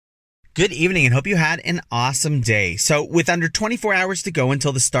Good evening and hope you had an awesome day. So with under 24 hours to go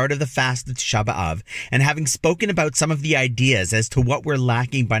until the start of the fast of Tisha B'Av, and having spoken about some of the ideas as to what we're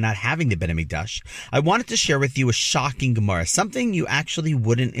lacking by not having the Beit HaMikdash, I wanted to share with you a shocking Gemara, something you actually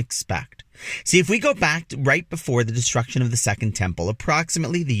wouldn't expect. See, if we go back to right before the destruction of the Second Temple,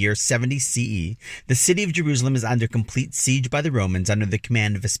 approximately the year 70 CE, the city of Jerusalem is under complete siege by the Romans under the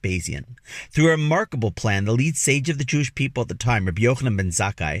command of Vespasian. Through a remarkable plan, the lead sage of the Jewish people at the time, Rabbi Yochanan ben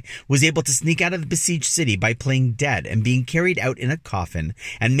Zakkai, was able to sneak out of the besieged city by playing dead and being carried out in a coffin,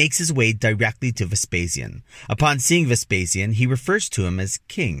 and makes his way directly to Vespasian. Upon seeing Vespasian, he refers to him as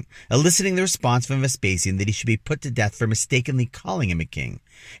king, eliciting the response from Vespasian that he should be put to death for mistakenly calling him a king.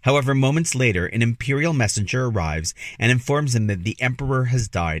 However, moments later, an imperial messenger arrives and informs him that the emperor has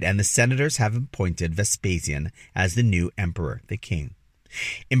died and the senators have appointed Vespasian as the new emperor, the king.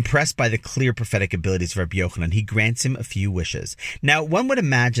 Impressed by the clear prophetic abilities of Rabbi Yochanan, he grants him a few wishes. Now, one would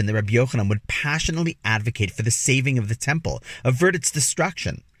imagine that Rabbi Yochanan would passionately advocate for the saving of the temple, avert its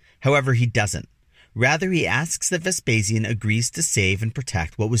destruction. However, he doesn't. Rather, he asks that Vespasian agrees to save and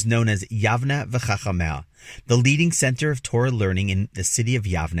protect what was known as Yavne v'Chachamea, the leading center of Torah learning in the city of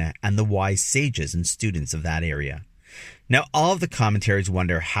Yavne and the wise sages and students of that area. Now, all of the commentaries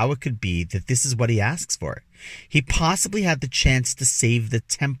wonder how it could be that this is what he asks for. He possibly had the chance to save the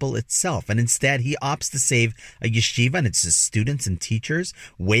temple itself, and instead he opts to save a yeshiva and its students and teachers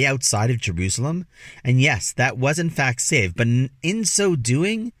way outside of Jerusalem. And yes, that was in fact saved, but in so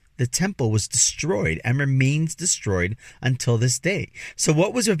doing, the temple was destroyed and remains destroyed until this day. So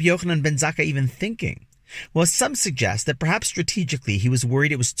what was Rabbi Yochanan ben Zakkai even thinking? Well, some suggest that perhaps strategically he was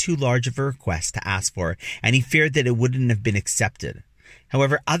worried it was too large of a request to ask for, and he feared that it wouldn't have been accepted.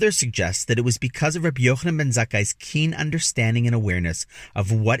 However, others suggest that it was because of Rabbi Yochanan ben Zakkai's keen understanding and awareness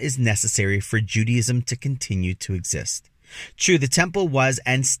of what is necessary for Judaism to continue to exist. True, the temple was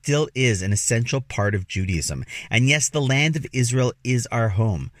and still is an essential part of Judaism, and yes, the land of Israel is our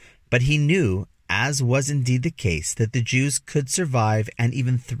home. But he knew, as was indeed the case, that the Jews could survive and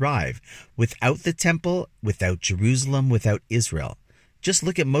even thrive without the temple, without Jerusalem, without Israel. Just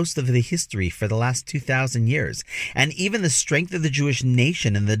look at most of the history for the last 2,000 years, and even the strength of the Jewish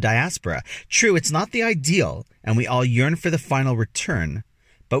nation and the diaspora. True, it's not the ideal, and we all yearn for the final return,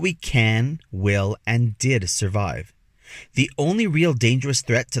 but we can, will, and did survive. The only real dangerous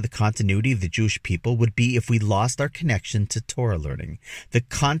threat to the continuity of the Jewish people would be if we lost our connection to Torah learning, the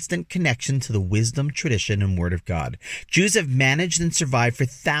constant connection to the wisdom, tradition, and Word of God. Jews have managed and survived for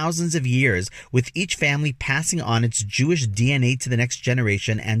thousands of years, with each family passing on its Jewish DNA to the next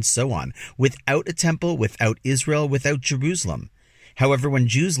generation and so on, without a temple, without Israel, without Jerusalem. However, when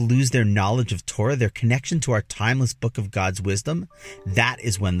Jews lose their knowledge of Torah, their connection to our timeless book of God's wisdom, that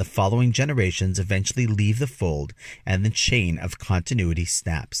is when the following generations eventually leave the fold and the chain of continuity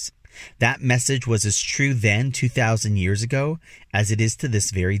snaps. That message was as true then, 2,000 years ago, as it is to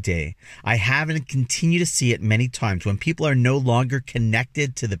this very day. I have and continue to see it many times when people are no longer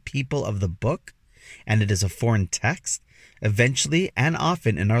connected to the people of the book, and it is a foreign text. Eventually, and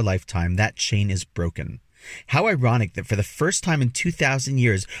often in our lifetime, that chain is broken. How ironic that for the first time in 2,000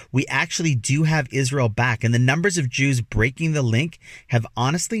 years, we actually do have Israel back, and the numbers of Jews breaking the link have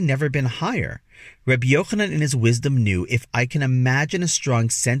honestly never been higher. Rabbi Yochanan in his wisdom knew, if I can imagine a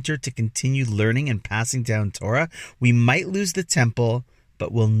strong center to continue learning and passing down Torah, we might lose the temple,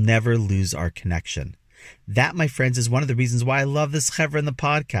 but we'll never lose our connection. That, my friends, is one of the reasons why I love this chevra in the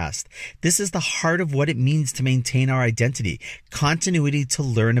podcast. This is the heart of what it means to maintain our identity. Continuity to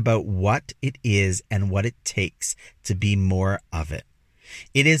learn about what it is and what it takes to be more of it.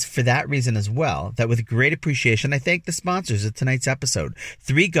 It is for that reason as well that with great appreciation I thank the sponsors of tonight's episode.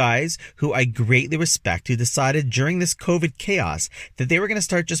 3 guys who I greatly respect who decided during this COVID chaos that they were going to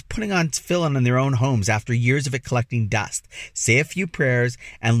start just putting on tefillin in their own homes after years of it collecting dust, say a few prayers,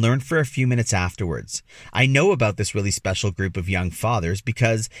 and learn for a few minutes afterwards. I know about this really special group of young fathers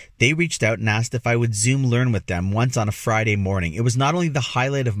because they reached out and asked if I would Zoom learn with them once on a Friday morning. It was not only the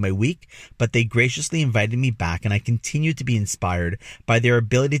highlight of my week, but they graciously invited me back, and I continue to be inspired by their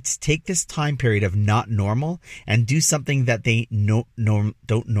ability to take this time period of not normal and do something that they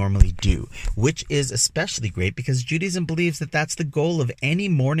don't normally do, which is especially great because Judaism believes that that's the goal of any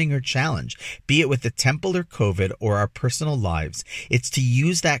mourning or challenge, be it with the temple or COVID or our personal lives. It's to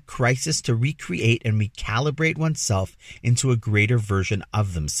use that crisis to recreate and recalibrate oneself into a greater version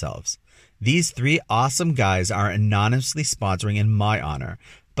of themselves. These 3 awesome guys are anonymously sponsoring in my honor.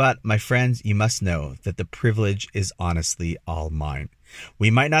 But, my friends, you must know that the privilege is honestly all mine.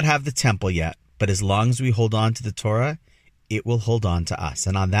 We might not have the temple yet, but as long as we hold on to the Torah, it will hold on to us.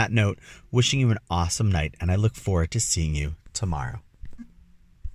 And on that note, wishing you an awesome night, and I look forward to seeing you tomorrow.